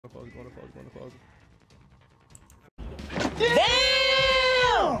close.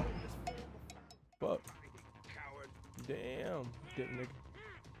 Damn! Fuck. Damn. Dip, nigga.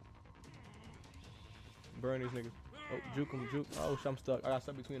 Burn these niggas. Oh, juke him, juke. Oh, I'm stuck. I got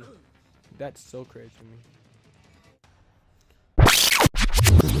stuck between them. That's so crazy to me.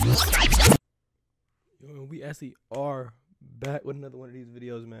 Yo, we actually are back with another one of these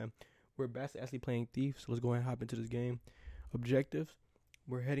videos, man. We're back to actually playing Thief, so let's go ahead and hop into this game. Objectives.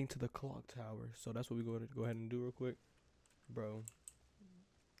 We're heading to the clock tower, so that's what we're going to go ahead and do real quick. Bro.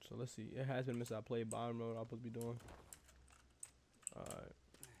 So let's see. It has been missed. I played, but I don't know what I'm supposed to be doing. Alright.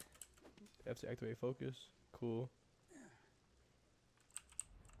 F to activate focus. Cool.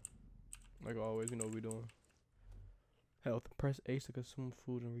 Like always, we know what we're doing. Health. Press H to consume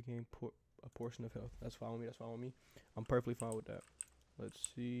food and regain a portion of health. That's fine with me. That's fine with me. I'm perfectly fine with that. Let's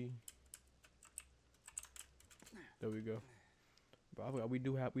see. There we go. But we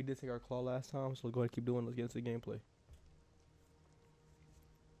did take our claw last time, so let's go ahead and keep doing. Let's get into the gameplay.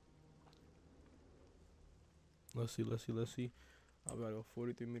 Let's see. I'm about to go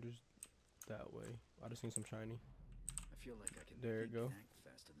 43 meters that way. I just seen some shiny. I feel like I can there it go. act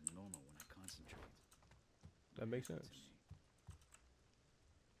faster than normal when I concentrate. That makes sense.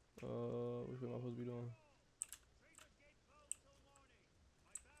 What am I supposed to be doing?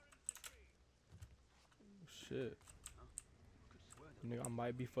 Shit. Nigga, I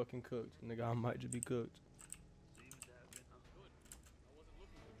might be fucking cooked. Nigga, I might just be cooked.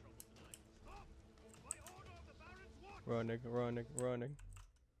 Run, nigga, run, nigga, run, nigga.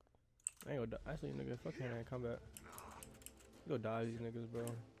 I ain't gonna die. Actually, nigga, fuck him and come back. You go die these niggas, bro.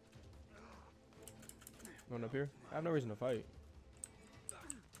 Going up here? I have no reason to fight.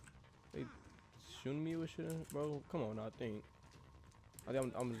 They shooting me with shit, bro. Come on, I think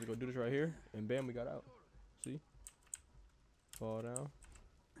I'm just gonna do this right here, and bam, we got out. See? Fall down.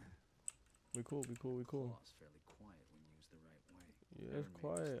 We cool. Fairly quiet when used the right way. Yeah, it's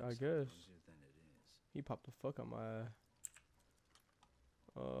quiet, I guess. He popped the fuck out my ass.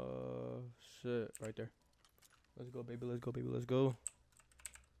 Shit, right there. Let's go, baby. Let's go, baby. Let's go.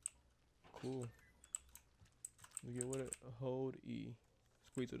 Cool. We get with it. Hold E.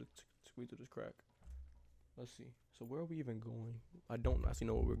 Squeeze to this crack. Let's see. So where are we even going? I don't actually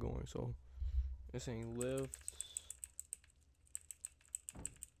know where we're going. So it's saying lift.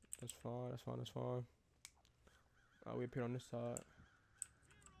 That's fine. We appear on this side.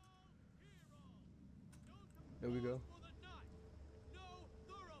 There we go.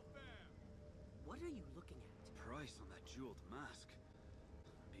 What are you looking at? Price on that jeweled mask.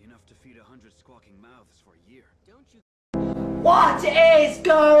 Be enough to feed 100 squawking mouths for a year. Don't you What is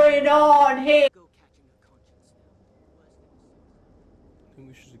going on here? go catching a conscience now. I think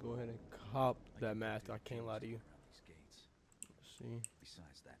we should just go ahead and cop that mask. I can't lie to you. These gates. Let's see.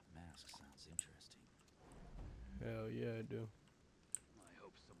 Besides, that mask sounds interesting. Hell yeah, I do. I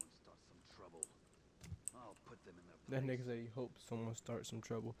hope someone starts some trouble. I'll put them in their That place. nigga said he hopes someone starts some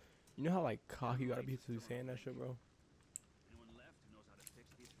trouble. You know how like cocky you gotta be to be saying that shit, bro? Anyone left who knows how to fix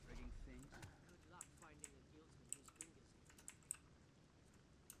these frigging things? Good luck finding a guildsman whose fingers smells terrible.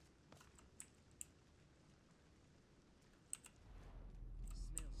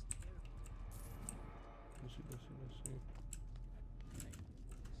 Let's see. I saw someone.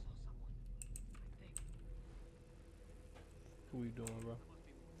 I think. What we doing, bro?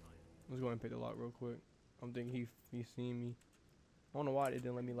 Let's go ahead and pick the lock real quick. I'm thinking he seen me. I don't know why they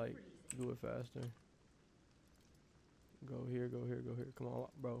didn't let me like do it faster. Go here. Come on,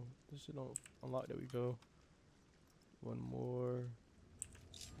 bro. This shit don't unlock. There we go. One more.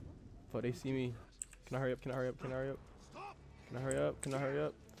 Fuck, they see me. Can I hurry up? Can I hurry up?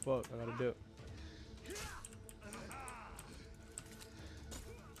 Fuck, I gotta dip.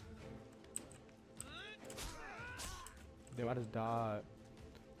 Damn, I just died.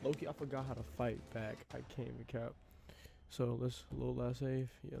 Loki, I forgot how to fight back. I can't even cap. So let's load last save.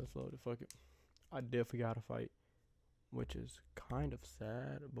 Yeah, let's load it. Fuck it. I did forget how to fight, which is kind of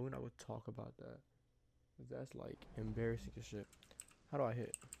sad, but we're not gonna talk about that. That's like embarrassing as shit. How do I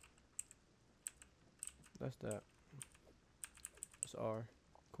hit? That's that. It's R.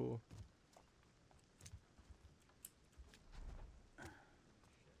 Cool.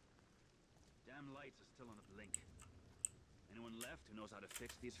 Damn lights are still on a blink. Anyone left who knows how to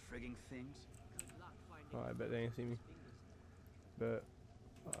fix these frigging things? Good luck finding Alright, bet they ain't see me. But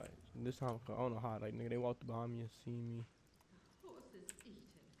alright, this time I don't know how. Like nigga, they walked behind me and seen me.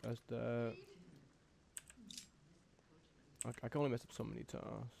 That's that. I can only mess up so many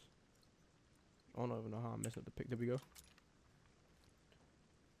times. I don't even know how I'm messing up the pick. There we go.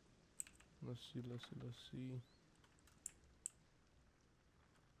 Let's see.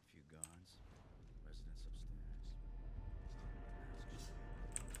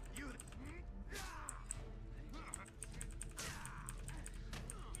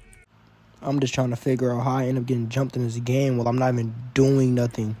 I'm just trying to figure out how I end up getting jumped in this game while I'm not even doing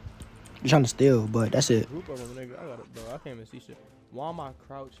nothing. I'm trying to steal, but that's it. Group of them, nigga. I got it, bro. I can't even see shit. Why am I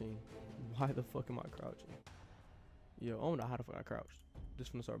crouching? Why the fuck am I crouching? Yo, I don't know how the fuck I crouched.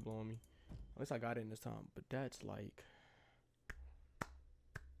 Just gonna start blowing me. At least I got it in this time. But that's like...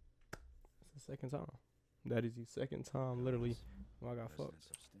 It's the second time. That is the second time, literally, when I got fucked. Residents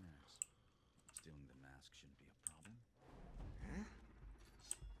upstairs. Stealing the mask shouldn't be a problem.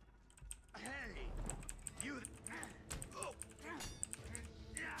 Hey! You... Oh.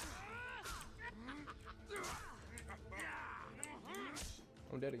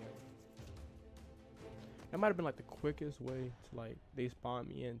 I'm dead again. That might have been like the quickest way to like they spawned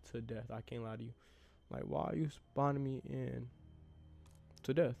me in to death. I can't lie to you. Like, why are you spawning me in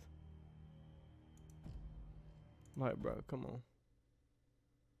to death? Like, bro, come on.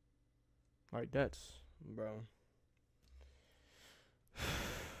 Like, that's, bro.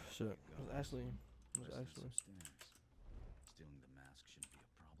 Shit. It was actually. Residents upstairs. Stealing the mask shouldn't be a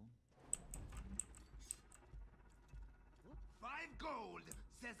problem. 5 gold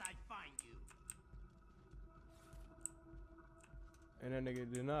says I'd find you. And that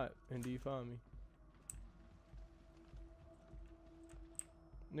nigga did not indeed find me.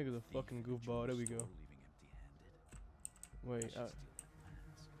 Nigga's a fucking goofball. There we go. Wait, you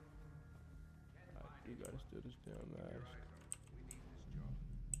gotta steal this damn mask.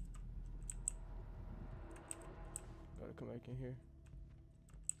 Gotta come back in here.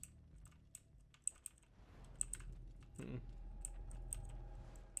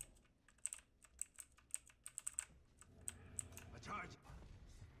 A charge.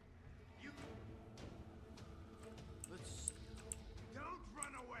 You... Let's... Don't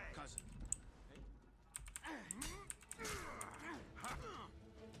run away! Cousin.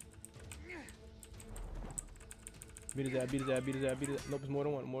 Beat his ass, beat his ass, beat his ass, beat his ass. Nope, it's more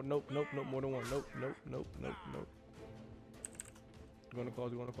than one. Nope, more than one. Nope. Going to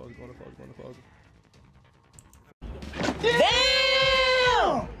close, going to close, going to close, going to close.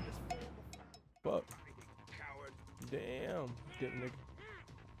 Damn! Fuck. Damn. Dip nigga.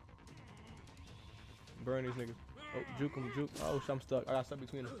 Burn these niggas. Oh, juke him, juke. Oh, I'm stuck. I got stuck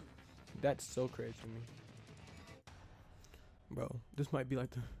between them. That's so crazy to me. Bro, this might be like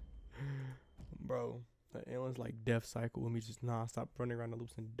the... Bro, the alien's like death cycle with me just non-stop running around the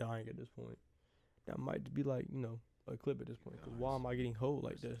loops and dying at this point. That might be like, you know, a clip at this point. Cause why am I getting hold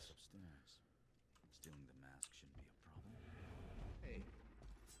like this? Upstairs. Stealing the mask shouldn't be a problem. Hey.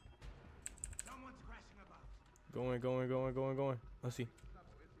 Someone's crashing about. Going. Let's see.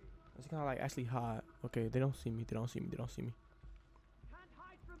 Let's kind of like actually hide. Okay, they don't see me. They don't see me. Can't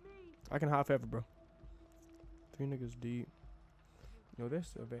hide from me. I can hide forever, bro. 3 niggas deep. Yo, they're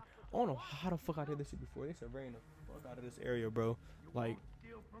surveying. I don't know how the fuck I did this shit before. They surveying the fuck out of this area, bro. Like,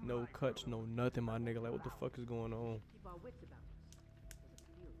 no cuts, no nothing, my nigga. Like, what the fuck is going on? Keep our wits about us. Doesn't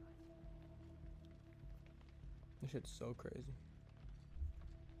feel right. This shit's so crazy.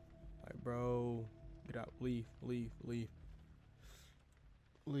 Like, bro, get out. Leave,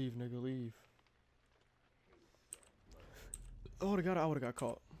 nigga, leave. Oh, God, I would've got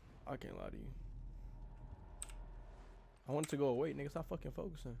caught. I can't lie to you. I wanted to go away, nigga. Stop fucking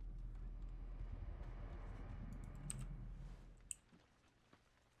focusing.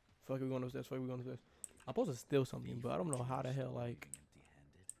 Fuck it, we going upstairs. I'm supposed to steal something, but I don't know how the hell, like...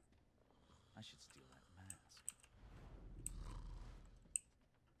 Empty-handed. I should steal that mask.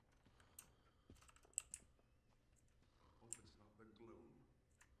 Hope it's not the gloom.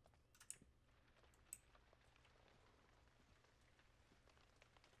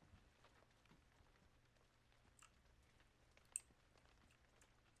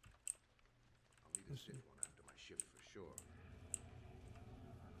 I'll need a steady one after my shift for sure.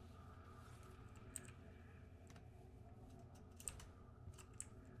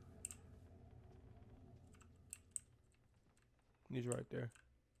 He's right there.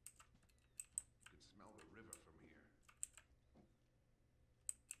 You can smell the river from here.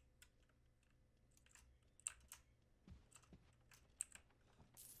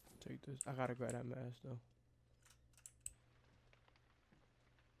 Take this. I gotta grab that mask, though.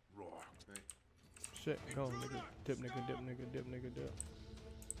 Roar. Hey. Shit, go, nigga. Dip, nigga, dip.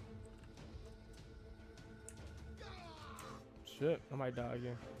 Shit, I might die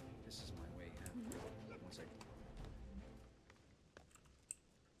again. This is my way out. Once I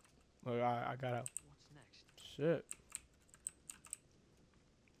Oh, I got out. What's next? Shit.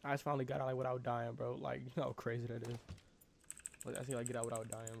 I just finally got out like without dying, bro. Like, you know how crazy that is. Like, I see like get out without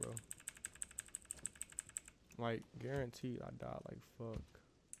dying, bro. Like, guaranteed I died like fuck.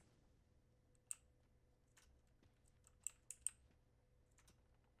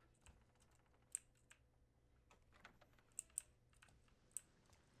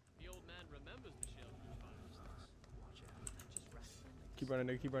 Keep running,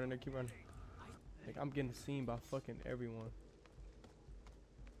 nigga. Keep running, nigga. Keep running. Like, I'm getting seen by fucking everyone.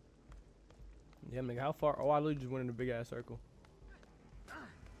 Yeah, nigga. How far? Oh, I literally just went in a big ass circle.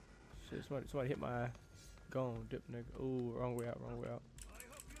 Shit, somebody hit my ass. Gone, dip, nigga. Ooh, wrong way out, wrong way out.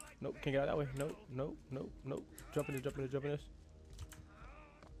 Nope, can't get out that way. Nope, nope, nope, nope. Jump in this, jump in this, jump in this.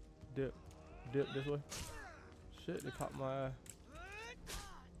 Dip, dip this way. Shit, they caught my ass.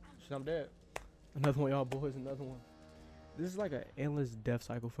 Shit, I'm dead. Another one, y'all boys, another one. This is like an endless death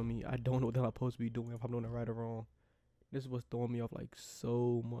cycle for me. I don't know what the hell I'm supposed to be doing, if I'm doing it right or wrong. This is what's throwing me off like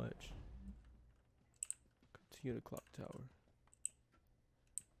so much. Continue the clock tower.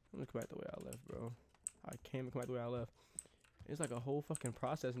 I'm gonna come back the way I left, bro. I can't even come back the way I left. It's like a whole fucking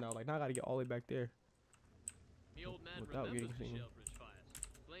process now. Like, now I gotta get all the way back there. The old man Without remembers getting the seen. Shellbridge fires.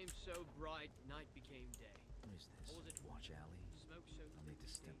 Flames so bright, night became day. What is this? Or was it Watch alley? smoke so I'll need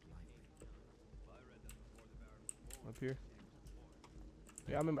to step lightly. Up here.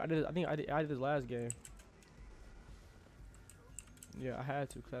 Yeah, I remember. I think I did this last game. Yeah, I had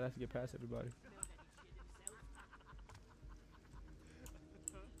to, cause I had to get past everybody.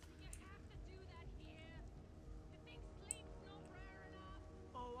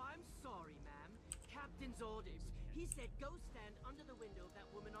 Oh, I'm sorry, ma'am. Captain's orders. He said go stand under the window of that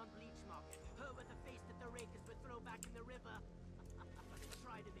woman on Bleach Market. Her with the face that the rakers would throw back in the river.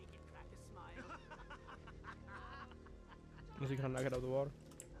 Try to make it crack a smile. Was he gonna knock it out of the water?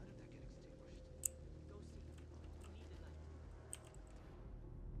 Go see. Need a light.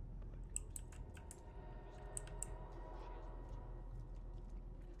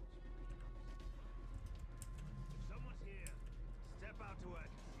 Someone's here. Step out to it.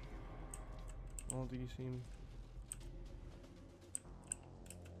 I don't think you see me.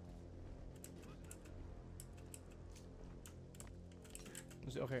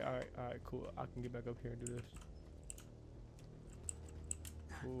 Okay, alright, cool. I can get back up here and do this.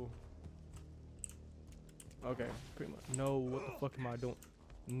 Cool. Okay, pretty much. No, what the fuck am I doing?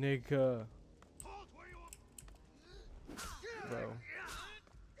 Nigga. Hold where you are. Bro.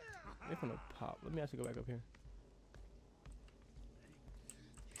 They're gonna pop. Let me actually go back up here.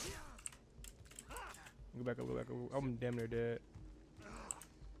 Go back up, go back up. I'm damn near dead.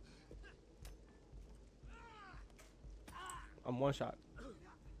 I'm one shot.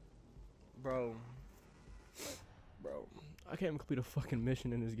 Bro, I can't even complete a fucking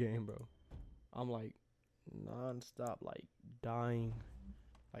mission in this game, bro. I'm like non-stop, like dying,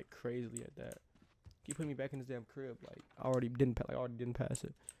 like crazily at that. Keep putting me back in this damn crib, like I already didn't pass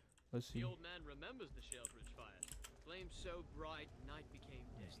it. Let's see. The old man remembers the Shellbridge fires. Flames so bright, night became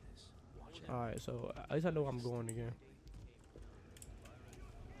What is day. this? Watch All right, so at least I know I'm going again.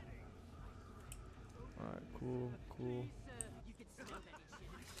 All right, cool. Please, sir, you can smell that shit.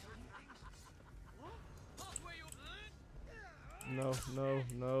 No.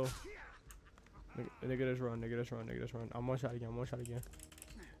 Nigga, just run. I'm one shot again.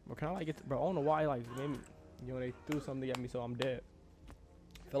 But can I like get to, bro? I don't know why like made me, you know, they threw something at me, so I'm dead.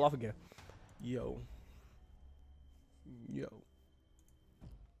 Fell off again. Yo.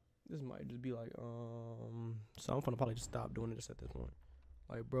 This might just be like so I'm gonna probably just stop doing this at this point.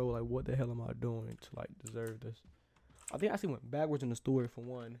 Like, bro, like what the hell am I doing to like deserve this? I think I actually went backwards in the story for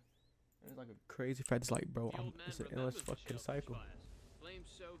one. And it's like a crazy fact. It's like, bro, The old man it's an endless remembers the fucking Shellbridge cycle. fires. Flames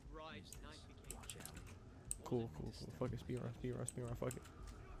so bright, night became Watch day. alley. Cool. Fuck it, speed run, fuck it.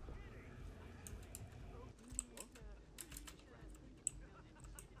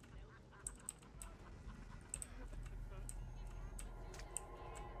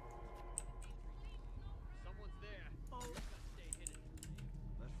 Someone's there. Oh, gotta stay hidden.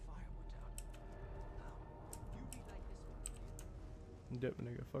 That firewood's out. You read like this one. Dip,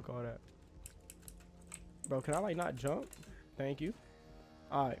 nigga. Fuck all that. Bro, can I like not jump? Thank you.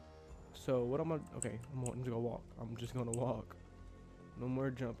 Alright. So what I'm gonna I'm just gonna walk. I'm just gonna walk. No more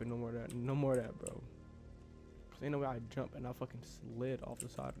jumping, no more of that. No more of that, bro. Cause ain't no way I jump and I fucking slid off the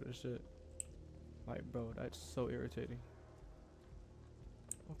side of this shit. Like, bro, that's so irritating.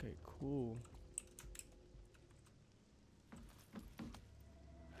 Okay, cool.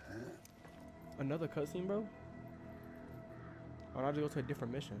 Another cutscene, bro? Or I just go to a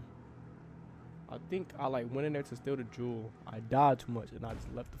different mission? I think I like went in there to steal the jewel. I died too much and I just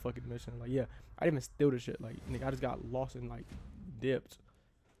left the fucking mission. Like, yeah, I didn't even steal the shit. Like, nigga, I just got lost and like dipped.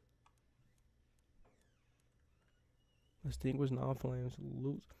 Extinguish non-flames.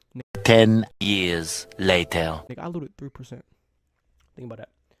 Loot. 10 years later. Nigga, I looted 3%. Think about that.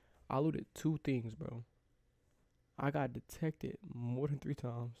 I looted 2 things, bro. I got detected more than 3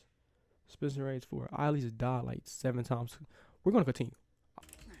 times. Spencer Rage 4. I at least died like 7 times. We're gonna continue.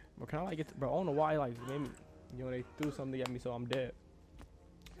 Bro, can I like get to, bro? I don't know why like made me, you know, they threw something at me, so I'm dead.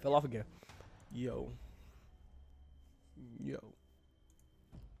 Fell off again. Yo.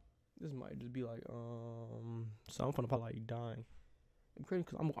 This might just be like, so I'm probably like dying. I'm crazy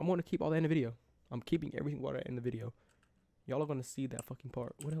because I'm going to keep all that in the video. I'm keeping everything water in the video. Y'all are going to see that fucking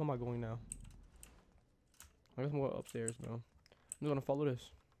part. Where the hell am I going now? I guess I'm going upstairs, bro. I'm just going to follow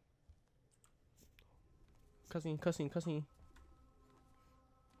this. Cussing.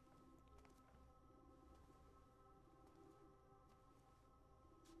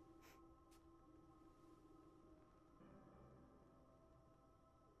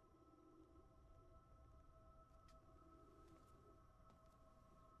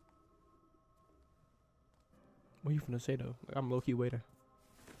 What you finna say though? Like, I'm low-key waiting.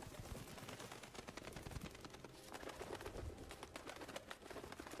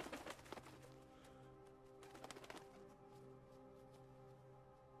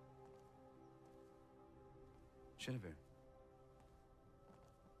 Genevieve.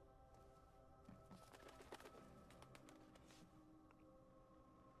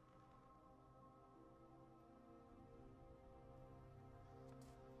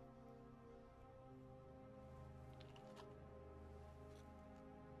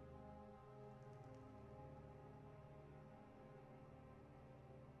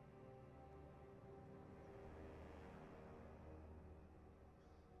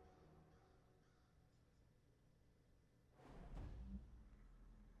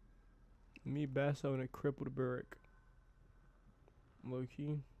 Me, Basso, and a crippled Burrick. Low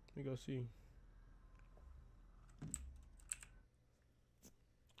key. Let me go see.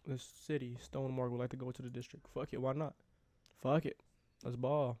 This city, Stonemark, would like to go to the district. Fuck it, why not? Fuck it. Let's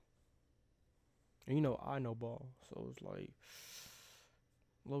ball. And you know, I know ball. So it's like,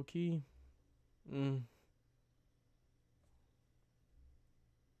 low key.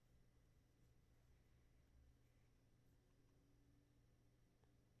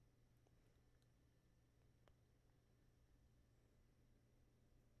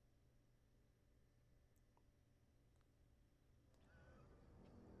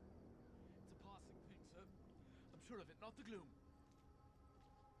 It's a passing thing, sir. I'm sure of it, not the gloom.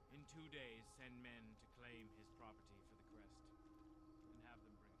 In 2 days, send men to claim his property for the crest, and have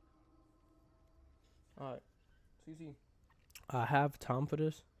them bring a car. Alright. CC. I have time for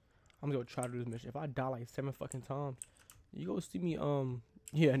this. I'm gonna go try to do this mission. If I die like 7 fucking times, you go see me,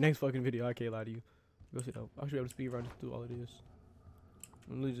 yeah, next fucking video. I can't lie to you. Go see that. I should be able to speed run through all of this.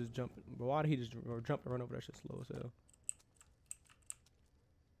 I'm literally just jumping. But why did he just jump and run over that shit slow as hell?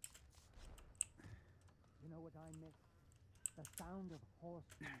 You know what I miss? The sound of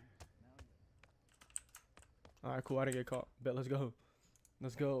horsemen. Alright, cool. I didn't get caught. Bet, let's go.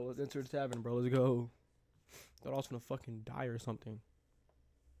 Let's go. Let's enter the tavern, bro. Let's go. Thought I was gonna fucking die or something.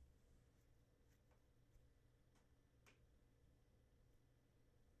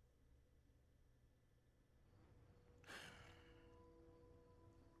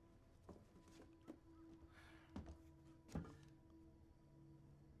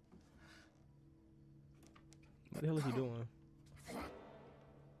 What the hell is he doing?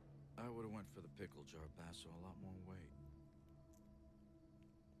 I would have went for the pickle jar, Basso, a lot more weight.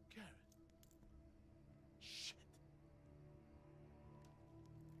 Garrett. Shit.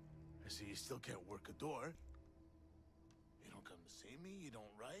 I see you still can't work a door. You don't come to see me, you don't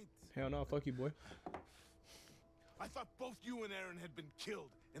write. Hell no, fuck you, boy. I thought both you and Aaron had been killed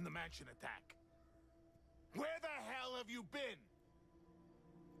in the mansion attack. Where the hell have you been?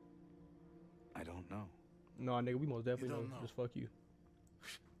 I don't know. No, nigga, we most definitely don't know. know. Just fuck you.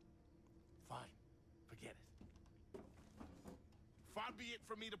 Fine. Forget it. Far be it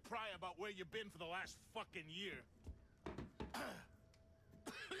for me to pry about where you've been for the last fucking year.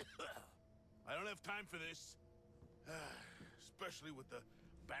 I don't have time for this. Especially with the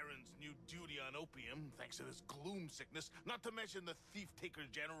Baron's new duty on opium, thanks to this gloom sickness, not to mention the Thief-Taker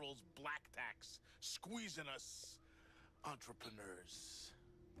General's black tax, squeezing us entrepreneurs.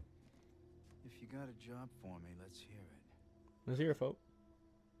 If you got a job for me, let's hear it. Let's hear it, folks.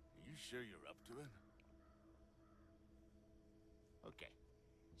 Are you sure you're up to it? Okay,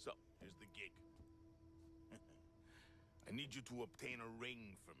 so here's the gig. I need you to obtain a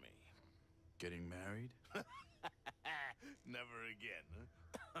ring for me. Getting married? Never again,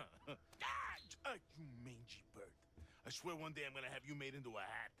 huh? You mangy bird. I swear one day I'm gonna have you made into a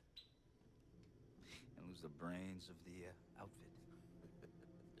hat. And lose the brains of the outfit.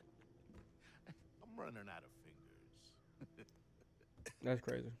 I'm running out of fingers. That's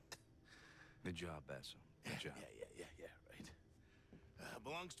crazy. Good job, Basso. Good job. Yeah, right.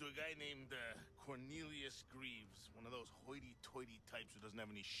 Belongs to a guy named Cornelius Greaves, one of those hoity-toity types who doesn't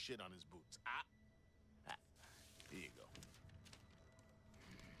have any shit on his boots. Here you go.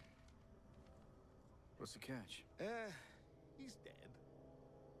 What's the catch? He's dead.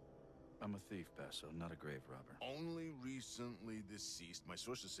 I'm a thief, Basso, not a grave robber. Only recently deceased. My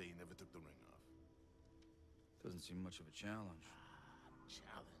sources say he never took the ring off. Doesn't seem much of a challenge.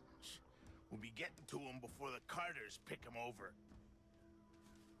 Challenge. We'll be getting to him before the Carters pick him over.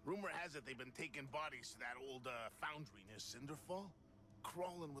 Rumor has it they've been taking bodies to that old foundry near Cinderfall.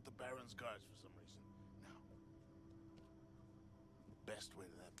 Crawling with the Baron's guards for some reason. Now, the best way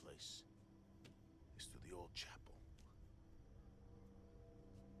to that place is through the old chapel.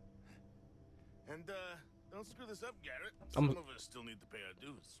 And, don't screw this up, Garrett. Some of us still need to pay our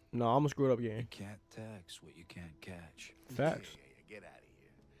dues. No, I'm gonna screw it up You again. can't tax what you can't catch. Facts. Yeah, get out of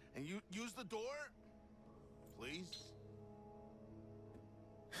here. And you use the door, please.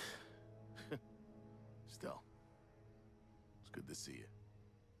 Still, it's good to see you.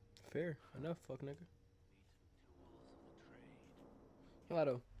 Fair enough, fuck nigga.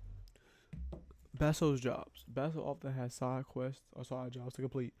 Hello. Basso's jobs. Basso often has side quests or side jobs to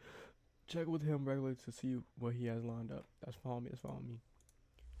complete. Check with him regularly to see what he has lined up. That's following me. That's following me.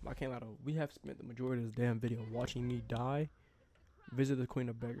 I can't lie though. We have spent the majority of this damn video watching me die. Visit the Queen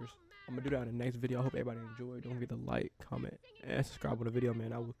of Beggars. I'm gonna do that in the next video. I hope everybody enjoyed. Don't forget to like, comment, and subscribe on the video,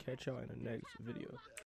 man. I will catch y'all in the next video.